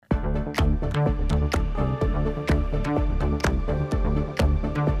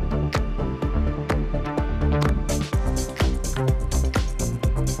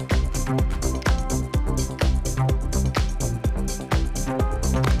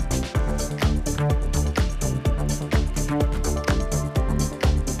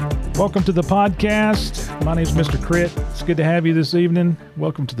Welcome to the podcast. My name is Mr. Crit. It's good to have you this evening.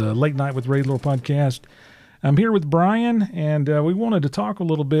 Welcome to the Late Night with Ray Lore podcast. I'm here with Brian, and we wanted to talk a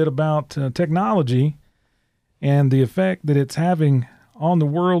little bit about technology and the effect that it's having on the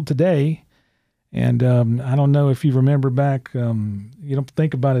world today. And I don't know if you remember back, you don't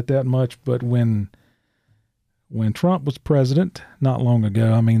think about it that much, but when Trump was president not long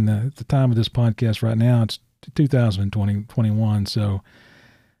ago, I mean, at the time of this podcast right now, it's 2021. So,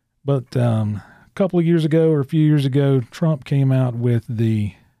 but a couple of years ago or a few years ago, Trump came out with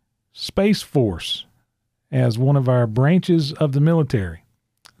the Space Force as one of our branches of the military.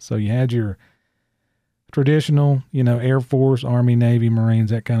 So you had your traditional, Air Force, Army, Navy, Marines,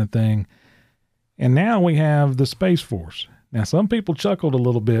 that kind of thing. And now we have the Space Force. Now, some people chuckled a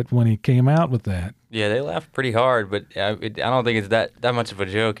little bit when he came out with that. Yeah, they laughed pretty hard, but I don't think it's that much of a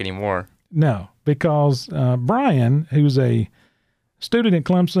joke anymore. No, because Brian, who's a student at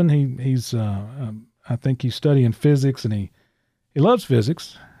Clemson, he's I think he's studying physics, and he loves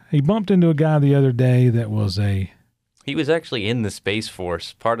physics. He bumped into a guy the other day that was He was actually in the Space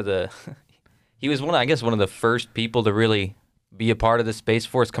Force, part of the... He was one of the first people to really be a part of the Space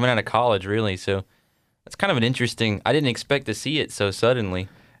Force coming out of college, really. So that's kind of an interesting... I didn't expect to see it so suddenly.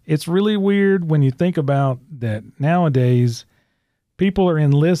 It's really weird when you think about that nowadays people are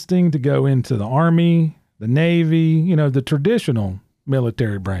enlisting to go into the Army, the Navy, the traditional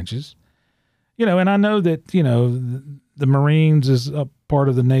military branches. And I know that, the Marines is a part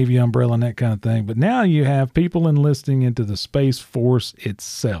of the Navy umbrella and that kind of thing. But now you have people enlisting into the Space Force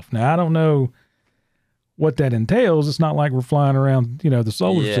itself. Now, I don't know what that entails. It's not like we're flying around, the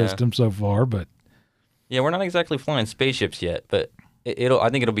solar system so far, but... Yeah, we're not exactly flying spaceships yet, but I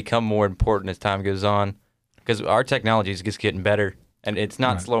think it'll become more important as time goes on because our technology is just getting better, and it's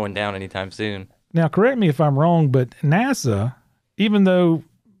not slowing down anytime soon. Now, correct me if I'm wrong, but NASA, even though,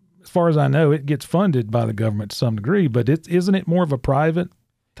 as far as I know, it gets funded by the government to some degree, but isn't it more of a private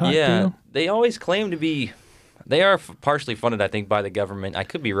type deal? They always claim to be. They are partially funded, I think, by the government. I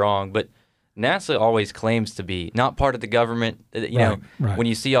could be wrong, but NASA always claims to be not part of the government. When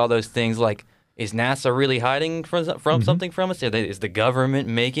you see all those things like, is NASA really hiding from something from us? Is the government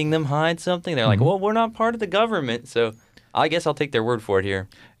making them hide something? They're like, well, we're not part of the government, so I guess I'll take their word for it here.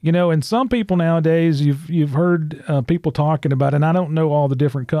 And some people nowadays, you've heard people talking about, and I don't know all the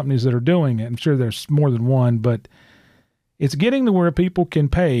different companies that are doing it. I'm sure there's more than one, but it's getting to where people can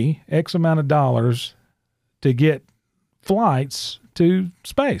pay X amount of dollars to get flights to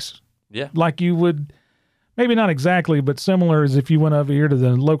space. Yeah. Like you would, maybe not exactly, but similar as if you went over here to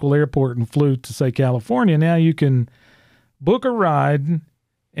the local airport and flew to, say, California. Now you can book a ride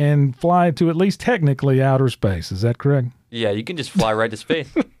and fly to at least technically outer space. Is that correct? Yeah, you can just fly right to space.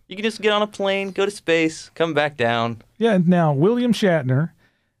 You can just get on a plane, go to space, come back down. Yeah, now William Shatner,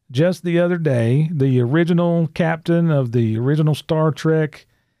 just the other day, the original captain of the original Star Trek,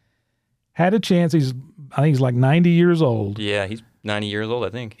 had a chance. I think he's like 90 years old. Yeah, he's 90 years old, I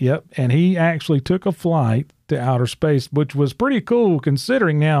think. Yep, and he actually took a flight to outer space, which was pretty cool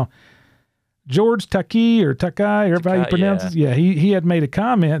considering now George Takei, or how you pronounce it. Yeah, he had made a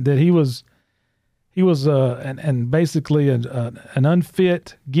comment that he was basically an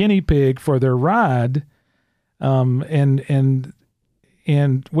unfit guinea pig for their ride, and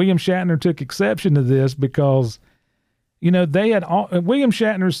William Shatner took exception to this because, William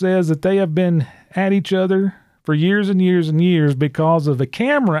Shatner says that they have been at each other for years and years and years because of a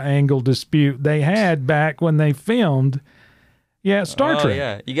camera angle dispute they had back when they filmed. Yeah, Star Trek.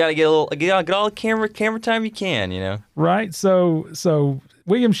 Yeah, you gotta get all the camera time you can, Right. So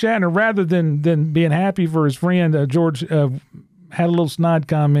William Shatner, rather than being happy for his friend George, had a little snide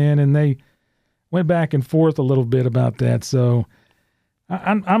comment, and they went back and forth a little bit about that. So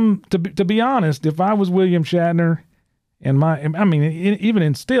I'm to be honest, if I was William Shatner, even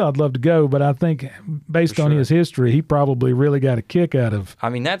in still, I'd love to go, but I think based on his history, he probably really got a kick out of. I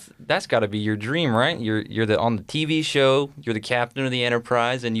mean, that's got to be your dream, right? You're on the TV show, you're the captain of the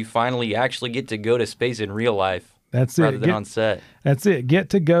Enterprise, and you finally actually get to go to space in real life. That's it. Rather than on set. That's it. Get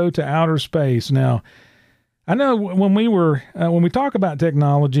to go to outer space. Now, I know when we talk about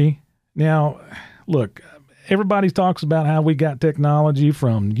technology. Now, look, everybody talks about how we got technology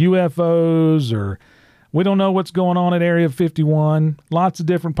from UFOs or. We don't know what's going on at Area 51. Lots of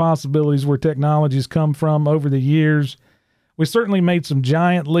different possibilities where technologies come from over the years. We certainly made some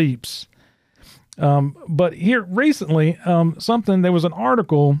giant leaps. But here recently, there was an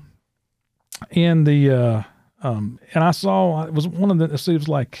article in the, and I saw, it was one of the, it was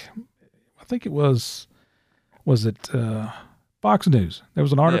like, I think it was it Fox News? There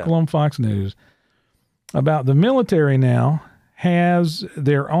was an article on Fox News about the military now has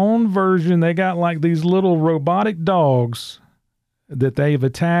their own version. They got like these little robotic dogs that they've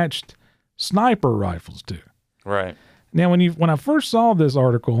attached sniper rifles to. Right. Now, when I first saw this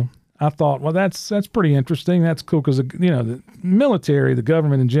article, I thought, well, that's pretty interesting. That's cool because, the military, the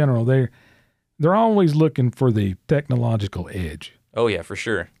government in general, they're always looking for the technological edge. Oh, yeah, for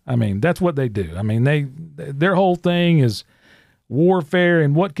sure. I mean, that's what they do. I mean, their whole thing is warfare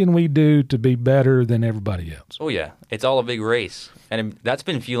and what can we do to be better than everybody else. Oh, yeah. It's all a big race. And that's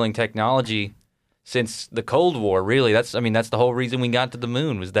been fueling technology since the Cold War, really. That's the whole reason we got to the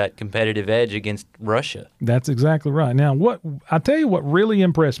moon, was that competitive edge against Russia. That's exactly right. Now, I tell you what really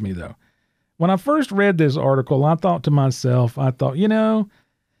impressed me, though. When I first read this article, I thought to myself,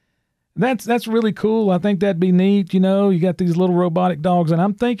 that's really cool. I think that'd be neat. You got these little robotic dogs. And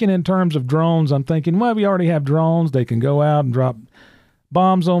I'm thinking in terms of drones. I'm thinking, well, we already have drones. They can go out and drop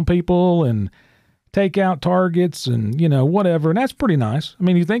bombs on people and take out targets and, whatever. And that's pretty nice. I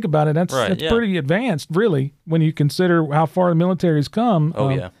mean, you think about it, that's pretty advanced, really, when you consider how far the military's come. Oh,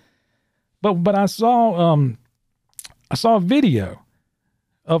 yeah. But I saw a video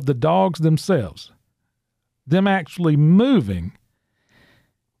of the dogs themselves, them actually moving,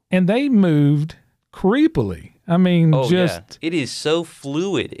 and they moved creepily. I mean, it is so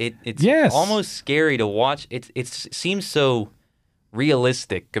fluid. It's almost scary to watch. It seems so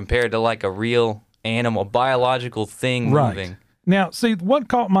realistic compared to like a real animal, biological thing moving. Right. Now, see, what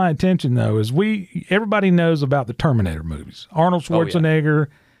caught my attention, though, is everybody knows about the Terminator movies. Arnold Schwarzenegger,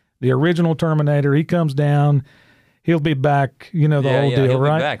 the original Terminator, he comes down, he'll be back, the whole deal, he'll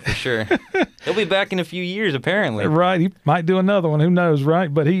right? Be back for sure. He'll be back in a few years, apparently. Right. He might do another one, who knows,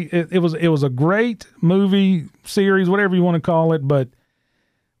 right? But it was a great movie series, whatever you want to call it, but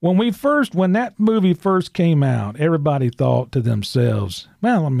when that movie first came out, everybody thought to themselves,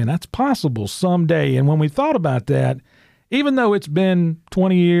 well, I mean, that's possible someday. And when we thought about that, even though it's been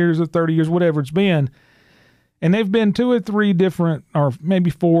 20 years or 30 years, whatever it's been, and they've been 2 or 3 different, or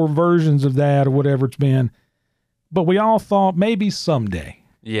maybe 4 versions of that or whatever it's been, but we all thought maybe someday.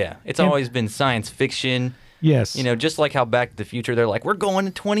 Yeah, it's always been science fiction. Yes. Just like how Back to the Future, they're like, we're going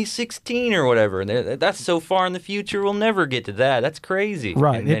to 2016 or whatever. And that's so far in the future, we'll never get to that. That's crazy.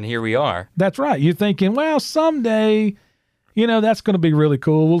 Right. And here we are. That's right. You're thinking, well, someday, that's going to be really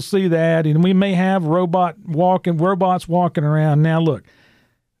cool. We'll see that. And we may have robots walking around. Now, look,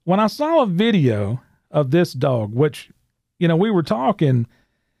 when I saw a video of this dog, which, we were talking,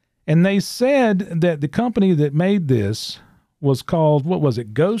 and they said that the company that made this was called, what was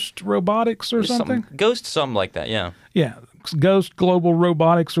it, Ghost Robotics or something? Something like that, yeah. Yeah, Ghost Global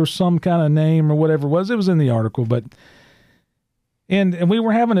Robotics or some kind of name or whatever it was. It was in the article, but and we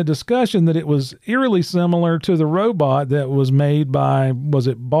were having a discussion that it was eerily similar to the robot that was made by, was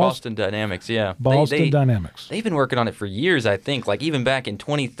it Boston Dynamics, yeah. Boston Dynamics. They've been working on it for years, I think. Like even back in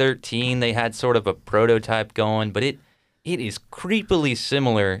 2013, they had sort of a prototype going, but it is creepily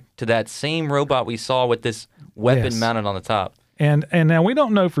similar to that same robot we saw with this weapon mounted on the top. And now we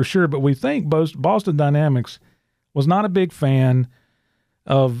don't know for sure, but we think Boston Dynamics was not a big fan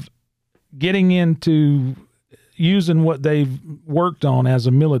of getting into using what they've worked on as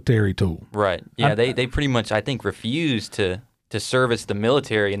a military tool. Right. Yeah, they pretty much, I think, refused to service the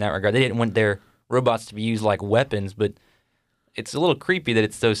military in that regard. They didn't want their robots to be used like weapons, but it's a little creepy that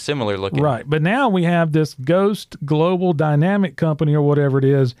it's so similar looking. Right. But now we have this Ghost Global Dynamic Company or whatever it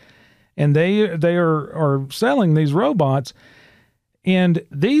is, and they are selling these robots, and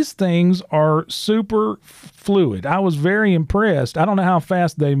these things are super fluid. I was very impressed. I don't know how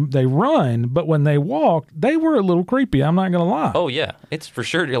fast they run, but when they walked, they were a little creepy. I'm not going to lie. Oh, yeah. It's for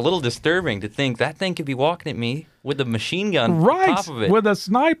sure a little disturbing to think that thing could be walking at me with a machine gun on top of it. With a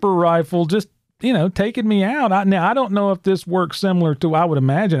sniper rifle just taking me out. Now, I don't know if this works similar to, I would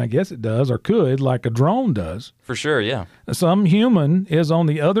imagine, I guess it does, or could, like a drone does. For sure, yeah. Some human is on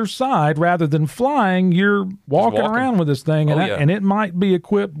the other side. Rather than flying, you're walking around with this thing, and it might be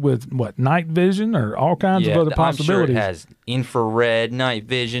equipped with, night vision or all kinds of other possibilities. I'm sure it has infrared, night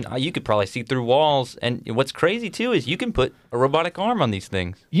vision. You could probably see through walls. And what's crazy, too, is you can put a robotic arm on these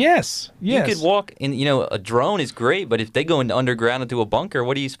things. Yes. You could walk in, a drone is great, but if they go into underground into a bunker,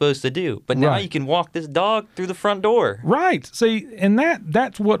 what are you supposed to do? But now you can walk this dog through the front door. Right. See, and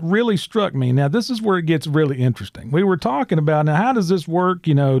that's what really struck me. Now, this is where it gets really interesting. We were talking about, now, how does this work?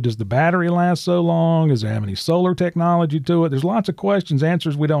 Does the battery last so long? Does it have any solar technology to it? There's lots of questions,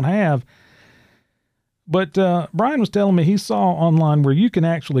 answers we don't have. But Brian was telling me he saw online where you can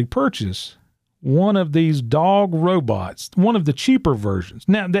actually purchase one of these dog robots, one of the cheaper versions.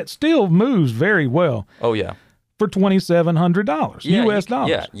 Now, that still moves very well. Oh, yeah. For $2,700 US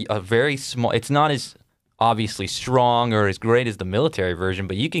dollars. Yeah, a very small. It's not as obviously strong or as great as the military version,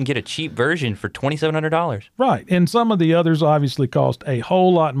 but you can get a cheap version for $2,700. Right. And some of the others obviously cost a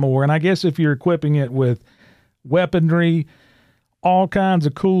whole lot more. And I guess if you're equipping it with weaponry, all kinds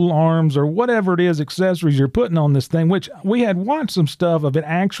of cool arms, or whatever it is, accessories you're putting on this thing, which we had watched some stuff of it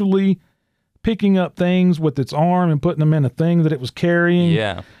actually picking up things with its arm and putting them in a thing that it was carrying.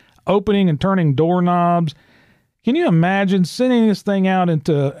 Yeah. Opening and turning doorknobs. Can you imagine sending this thing out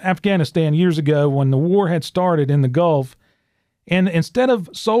into Afghanistan years ago when the war had started in the Gulf, and instead of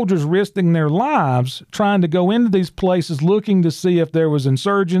soldiers risking their lives trying to go into these places looking to see if there was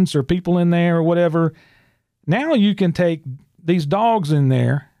insurgents or people in there or whatever, now you can take these dogs in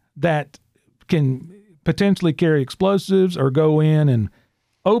there that can potentially carry explosives or go in and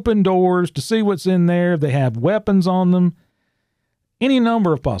open doors to see what's in there. They have weapons on them. Any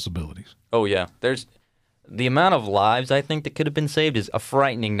number of possibilities. Oh, yeah. There's the amount of lives I think that could have been saved is a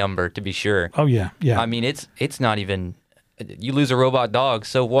frightening number, to be sure. Oh, yeah. Yeah. I mean, it's not even, you lose a robot dog,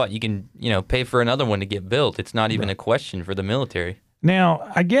 so what? You can, pay for another one to get built. It's not even a question for the military. Now,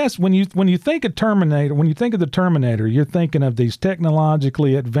 I guess when you think of Terminator, when you think of the Terminator, you're thinking of these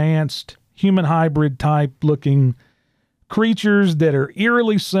technologically advanced human hybrid type looking creatures that are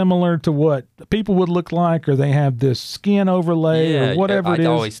eerily similar to what people would look like, or they have this skin overlay or whatever it is. I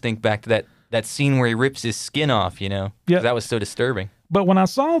always think back to that scene where he rips his skin off, Yeah. That was so disturbing. But when I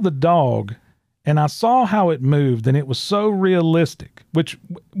saw the dog and I saw how it moved, and it was so realistic, which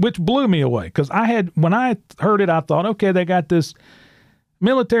blew me away, because when I heard it, I thought, okay, they got this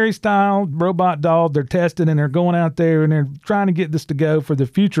military style robot dog they're testing, and they're going out there and they're trying to get this to go for the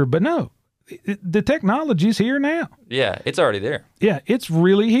future. But no, the technology's here now. Yeah, it's already there. Yeah, it's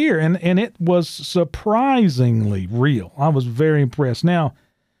really here. And it was surprisingly real. I was very impressed. Now,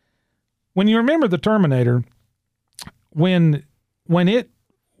 when you remember the Terminator, when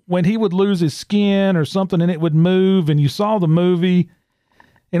he would lose his skin or something and it would move, and you saw the movie,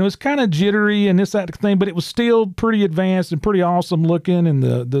 and it was kind of jittery and this, that thing, but it was still pretty advanced and pretty awesome looking, and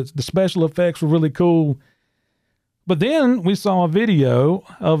the special effects were really cool. But then we saw a video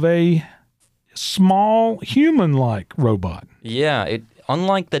of a small human-like robot. Yeah,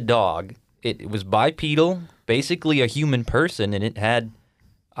 unlike the dog, it was bipedal, basically a human person, and it had,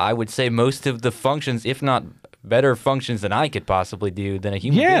 I would say, most of the functions, if not better functions than I could possibly do than a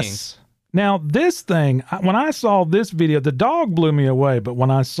human being. Yes. Now, this thing, when I saw this video, the dog blew me away, but when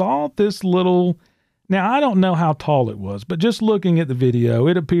I saw this little, now I don't know how tall it was, but just looking at the video,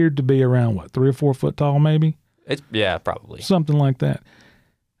 it appeared to be around, 3 or 4 foot tall, maybe? Yeah, probably. Something like that.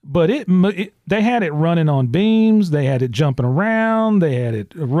 But they had it running on beams, they had it jumping around, they had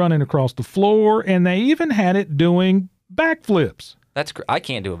it running across the floor, and they even had it doing backflips. I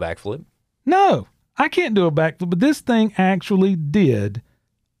can't do a backflip. No, I can't do a backflip, but this thing actually did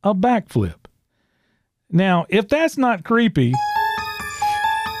a backflip. Now, if that's not creepy,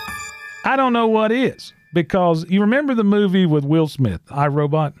 I don't know what is, because you remember the movie with Will Smith,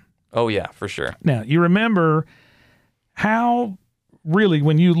 iRobot? Oh, yeah, for sure. Now, you remember how really,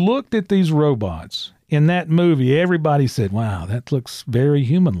 when you looked at these robots in that movie, everybody said, wow, that looks very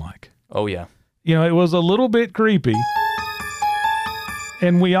human-like. Oh, yeah. It was a little bit creepy.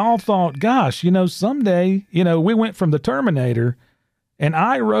 And we all thought, gosh, someday, we went from the Terminator, and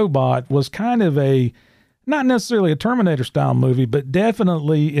iRobot was kind of not necessarily a Terminator-style movie, but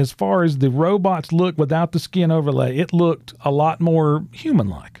definitely, as far as the robots look without the skin overlay, it looked a lot more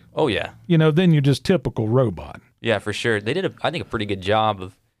human-like. Oh, yeah. Than your just typical robot. Yeah, for sure. They did, I think, a pretty good job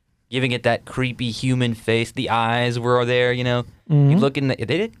of giving it that creepy human face. The eyes were there, Mm-hmm. You look they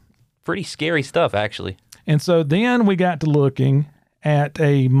did pretty scary stuff, actually. And so then we got to looking at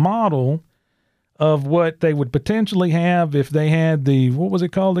a model of what they would potentially have if they had what was it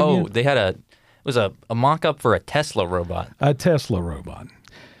called again? Oh, they had it was a mock-up for a Tesla robot. A Tesla robot.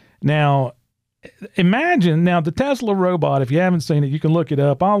 Now, imagine, the Tesla robot, if you haven't seen it, you can look it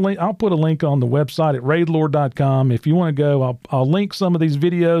up. I'll put a link on the website at raidlore.com. If you want to go, I'll link some of these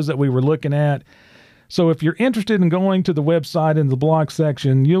videos that we were looking at. So if you're interested in going to the website in the blog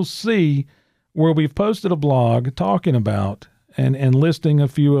section, you'll see where we've posted a blog talking about and listing a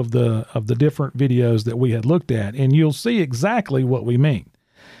few of the different videos that we had looked at, and you'll see exactly what we mean.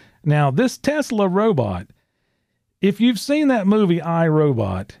 Now, this Tesla robot, if you've seen that movie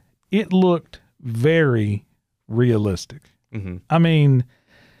iRobot, it looked very realistic. Mm-hmm. I mean,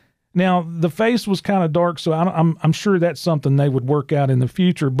 now the face was kind of dark, so I'm sure that's something they would work out in the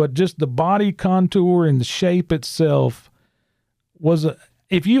future, but just the body contour and the shape itself was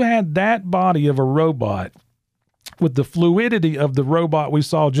if you had that body of a robot with the fluidity of the robot we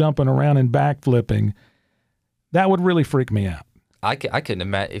saw jumping around and backflipping, that would really freak me out. I couldn't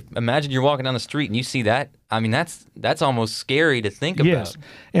imagine you're walking down the street and you see that. I mean, that's almost scary to think about. Yes,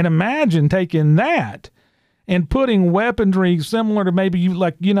 and imagine taking that and putting weaponry similar to maybe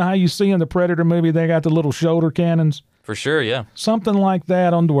you know how you see in the Predator movie, they got the little shoulder cannons. For sure, yeah. Something like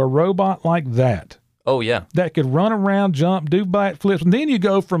that onto a robot like that. Oh, yeah. That could run around, jump, do backflips, and then you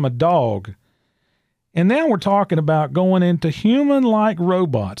go from a dog. And now we're talking about going into human-like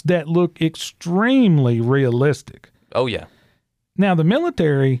robots that look extremely realistic. Oh, yeah. Now, the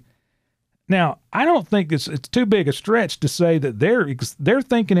military, I don't think it's too big a stretch to say that they're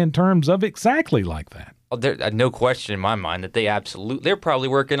thinking in terms of exactly like that. Oh, no question in my mind that they're probably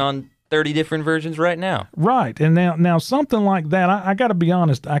working on 30 different versions right now. Right. And now something like that, I got to be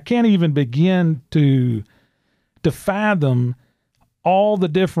honest, I can't even begin to fathom all the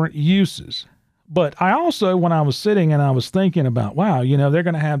different uses. But I also, when I was sitting and I was thinking about, wow, you know, they're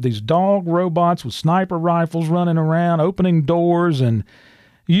going to have these dog robots with sniper rifles running around, opening doors and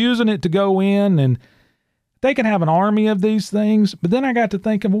using it to go in, and they can have an army of these things. But then I got to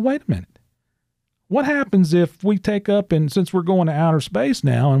thinking, well, wait a minute. What happens if we take up, and since we're going to outer space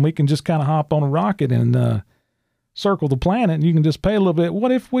now and we can just kind of hop on a rocket and circle the planet and you can just pay a little bit, what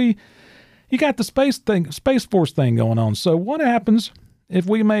if you got the Space Force thing going on. So what happens if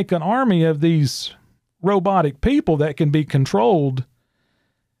we make an army of these robotic people that can be controlled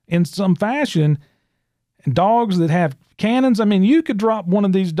in some fashion, and dogs that have cannons? I mean, you could drop one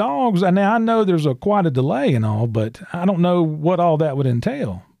of these dogs. Now, I know there's quite a delay and all, but I don't know what all that would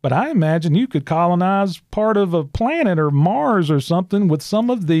entail. But I imagine you could colonize part of a planet or Mars or something with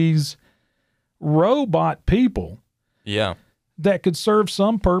some of these robot people. Yeah. That could serve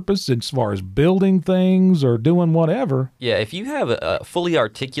some purpose as far as building things or doing whatever. Yeah, if you have a fully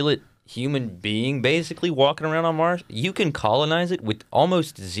articulate human being basically walking around on Mars, you can colonize it with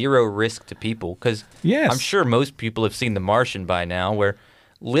almost zero risk to people. Because yes. I'm sure most people have seen The Martian by now, where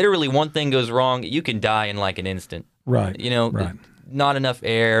literally one thing goes wrong, you can die in like an instant. Right. You know, right. Not enough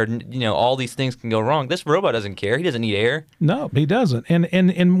air, you know, all these things can go wrong. This robot doesn't care. He doesn't need air. No, he doesn't.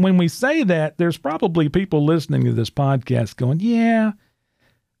 And when we say that, there's probably people listening to this podcast going, yeah,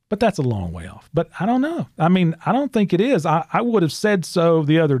 but that's a long way off. But I don't know. I mean, I don't think it is. I would have said so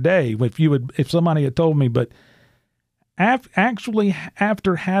the other day if somebody had told me, but actually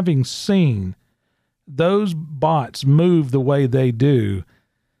after having seen those bots move the way they do,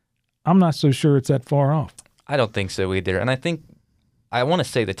 I'm not so sure it's that far off. I don't think so either. And I want to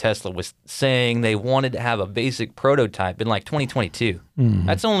say that Tesla was saying they wanted to have a basic prototype in like 2022. Mm-hmm.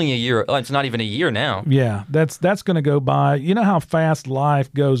 That's only a year. It's not even a year now. Yeah, that's going to go by. You know how fast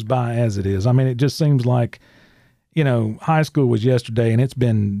life goes by as it is. I mean, it just seems like, you know, high school was yesterday and it's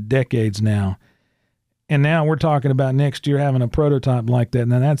been decades now. And now we're talking about next year having a prototype like that.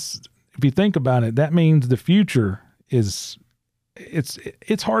 Now that's, if you think about it, that means the future is,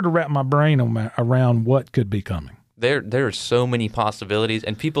 it's hard to wrap my brain around what could be coming. There are so many possibilities,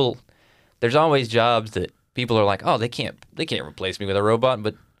 and there's always jobs that people are like, oh, they can't replace me with a robot,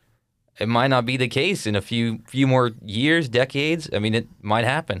 but it might not be the case in a few more years, decades. I mean, it might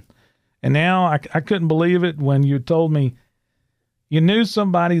happen. And now I couldn't believe it when you told me you knew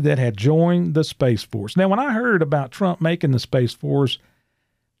somebody that had joined the Space Force. Now, when I heard about Trump making the Space Force,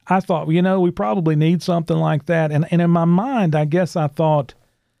 I thought, you know, we probably need something like that. And in my mind, I guess I thought,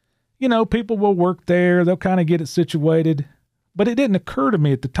 you know, people will work there. They'll kind of get it situated. But it didn't occur to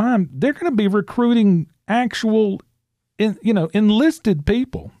me at the time, they're going to be recruiting actual, enlisted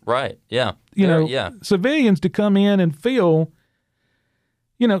people. Right, yeah. Yeah. Civilians to come in and fill,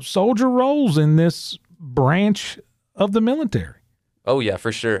 soldier roles in this branch of the military. Oh, yeah,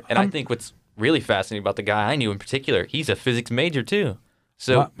 for sure. And I think what's really fascinating about the guy I knew in particular, he's a physics major too.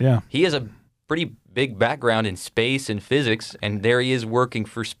 So he has a pretty big background in space and physics, and there he is working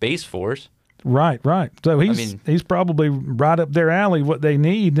for Space Force. Right. So he's probably right up their alley, what they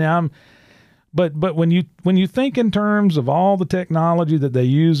need now. But when you think in terms of all the technology that they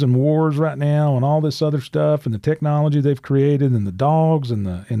use in wars right now, and all this other stuff, and the technology they've created, and the dogs and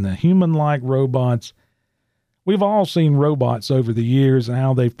the human-like robots, we've all seen robots over the years and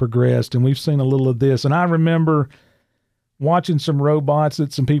how they've progressed, and we've seen a little of this. And I remember watching some robots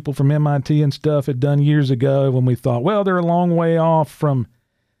that some people from MIT and stuff had done years ago when we thought, well, they're a long way off from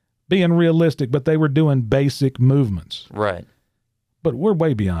being realistic, but they were doing basic movements. Right. But we're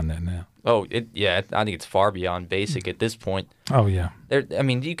way beyond that now. Oh, I think it's far beyond basic at this point. Oh, yeah.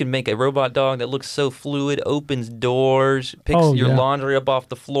 You can make a robot dog that looks so fluid, opens doors, picks your laundry up off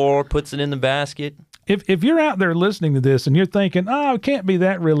the floor, puts it in the basket. If you're out there listening to this and you're thinking, oh, it can't be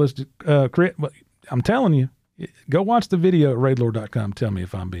that realistic, I'm telling you, go watch the video at raidlore.com. Tell me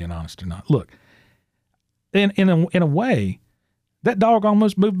if I'm being honest or not. Look, in a way, that dog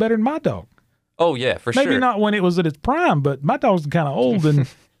almost moved better than my dog. Oh, yeah, for sure. Maybe not when it was at its prime, but my dog's kind of old and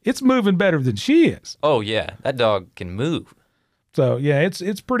it's moving better than she is. Oh, yeah. That dog can move. So, yeah,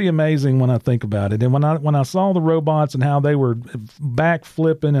 it's pretty amazing when I think about it. And when I saw the robots and how they were back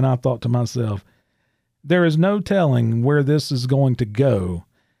flipping, and I thought to myself, there is no telling where this is going to go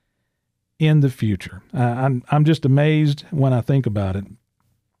in the future. I'm just amazed when I think about it.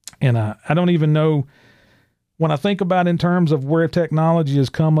 And I don't even know, when I think about in terms of where technology has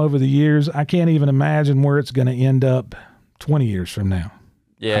come over the years, I can't even imagine where it's going to end up 20 years from now.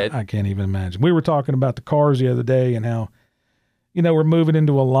 Yeah. I can't even imagine. We were talking about the cars the other day and how, we're moving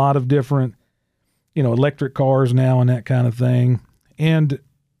into a lot of different, electric cars now and that kind of thing. And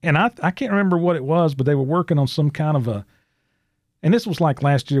I can't remember what it was, but they were working on some kind of and this was like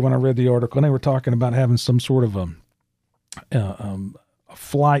last year when I read the article, and they were talking about having some sort of a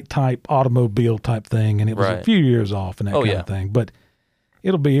flight type automobile type thing, and it was a few years off and that kind of thing. But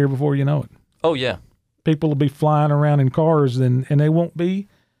it'll be here before you know it. Oh, yeah. People will be flying around in cars, and they won't be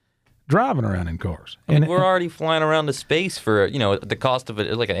driving around in cars. And we're already flying around to space for, the cost of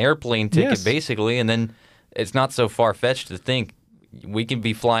it, like an airplane ticket, basically, and then it's not so far-fetched to think we can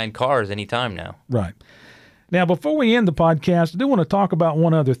be flying cars anytime now. Right. Now, before we end the podcast, I do want to talk about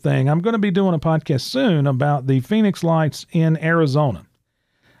one other thing. I'm going to be doing a podcast soon about the Phoenix Lights in Arizona.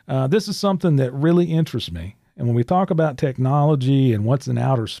 This is something that really interests me. And when we talk about technology and what's in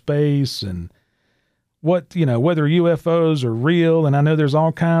outer space and what, whether UFOs are real, and I know there's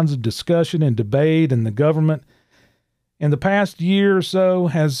all kinds of discussion and debate, and the government in the past year or so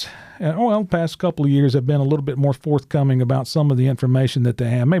past couple of years have been a little bit more forthcoming about some of the information that they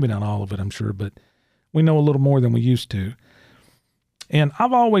have. Maybe not all of it, I'm sure, but we know a little more than we used to. And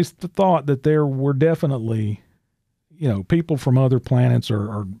I've always thought that there were definitely, people from other planets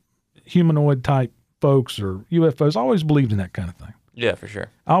or humanoid type folks or UFOs. I always believed in that kind of thing. Yeah, for sure.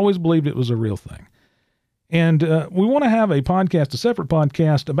 I always believed it was a real thing. And we want to have a separate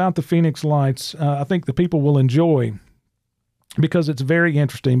podcast about the Phoenix Lights. I think the people will enjoy, because it's very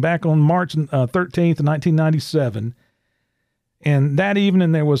interesting. Back on March 13th, 1997, and that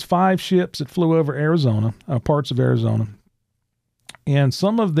evening there was 5 ships that flew over Arizona, parts of Arizona. And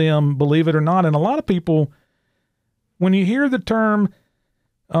some of them, believe it or not, and a lot of people, when you hear the term,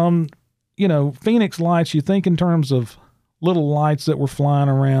 Phoenix Lights, you think in terms of little lights that were flying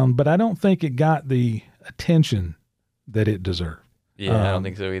around, but I don't think it got the attention that it deserved. Yeah, I don't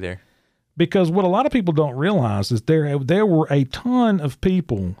think so either. Because what a lot of people don't realize is there were a ton of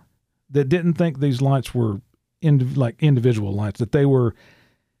people that didn't think these lights were individual lights, that they were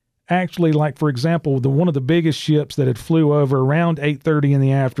actually, like, for example, one of the biggest ships that had flew over around 8:30 in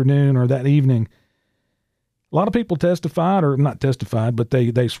the afternoon or that evening. A lot of people testified, or not testified, but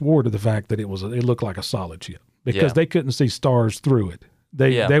they swore to the fact that it looked like a solid ship because they couldn't see stars through it.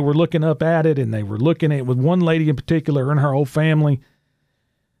 They were looking up at it, and they were looking at it with one lady in particular and her whole family.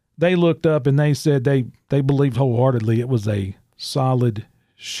 They looked up and they said they believed wholeheartedly it was a solid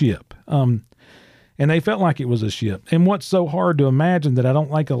ship. And they felt like it was a ship. And what's so hard to imagine that I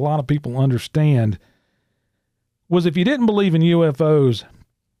don't think a lot of people understand was, if you didn't believe in UFOs,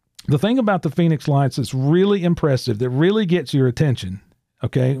 the thing about the Phoenix Lights that's really impressive, that really gets your attention,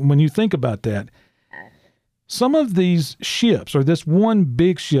 okay, when you think about that, some of these ships, or this one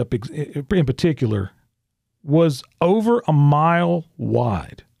big ship in particular, was over a mile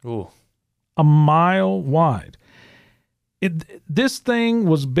wide. Ooh. A mile wide. This thing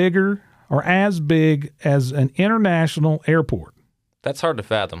was bigger, or as big as an international airport. That's hard to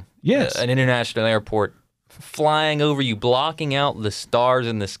fathom. Yes. An international airport flying over you, blocking out the stars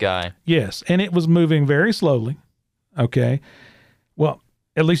in the sky. Yes, and it was moving very slowly, okay? Well,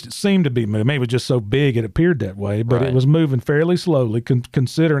 at least it seemed to be moving. Maybe it was just so big it appeared that way, but It was moving fairly slowly,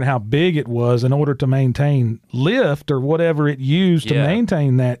 considering how big it was, in order to maintain lift or whatever it used to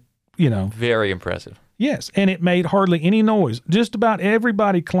maintain that, Very impressive. Yes, and it made hardly any noise. Just about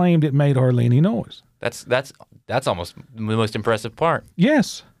everybody claimed it made hardly any noise. That's almost the most impressive part.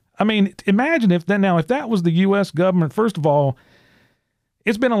 Yes. I mean, imagine if that was the U.S. government. First of all,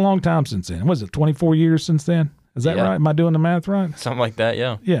 it's been a long time since then. Was it 24 years since then? Is that right? Am I doing the math right? Something like that,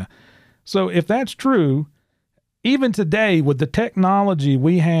 yeah. Yeah. So if that's true, even today with the technology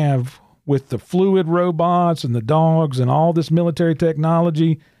we have with the fluid robots and the dogs and all this military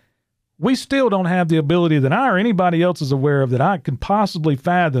technology, we still don't have the ability that I or anybody else is aware of that I can possibly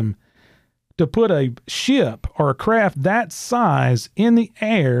fathom to put a ship or a craft that size in the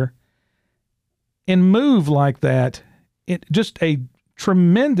air and move like that. It just a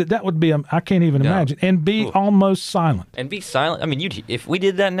tremendous, that would be, I can't even imagine, and be almost silent. And be silent. I mean, if we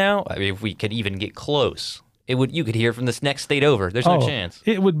did that now, if we could even get close, you could hear from this next state over. There's no chance.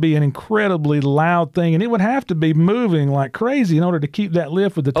 It would be an incredibly loud thing, and it would have to be moving like crazy in order to keep that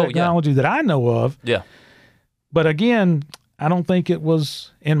lift with the technology that I know of. Yeah. But again, I don't think it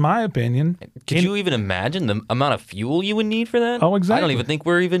was, in my opinion. Could you even imagine the amount of fuel you would need for that? Oh, exactly. I don't even think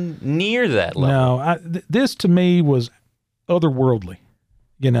we're even near that level. No, this to me was otherworldly,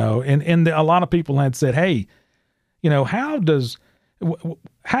 and a lot of people had said, hey, how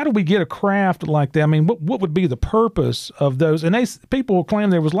do we get a craft like that? I mean, what would be the purpose of those? And people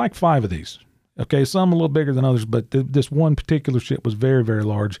claim there was like 5 of these. Okay, some a little bigger than others, but this one particular ship was very, very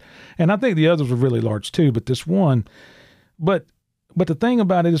large. And I think the others were really large too, but this one... But the thing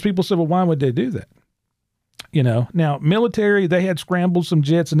about it is people said, well, why would they do that? Now military, they had scrambled some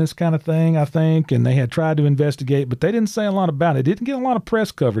jets and this kind of thing, I think, and they had tried to investigate, but they didn't say a lot about it. It didn't get a lot of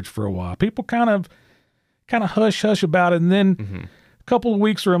press coverage for a while. People kind of hush about it. And then a couple of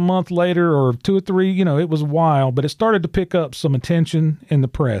weeks or a month later or 2 or 3, it was a while, but it started to pick up some attention in the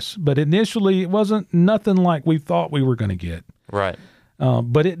press. But initially it wasn't nothing like we thought we were going to get. Right.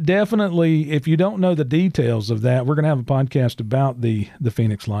 But it definitely, if you don't know the details of that, we're going to have a podcast about the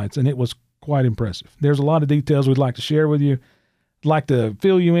Phoenix Lights, and it was quite impressive. There's a lot of details we'd like to share with you. I'd like to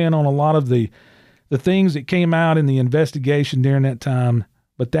fill you in on a lot of the things that came out in the investigation during that time,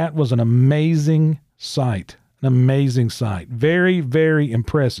 but that was an amazing sight, Very, very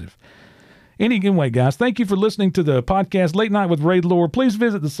impressive. Anyway, guys, thank you for listening to the podcast Late Night with Ray Lore. Please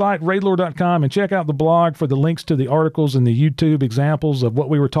visit the site, raylore.com, and check out the blog for the links to the articles and the YouTube examples of what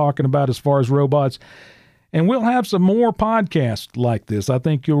we were talking about as far as robots. And we'll have some more podcasts like this I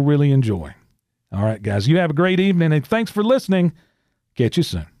think you'll really enjoy. All right, guys, you have a great evening, and thanks for listening. Catch you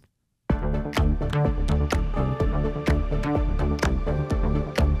soon.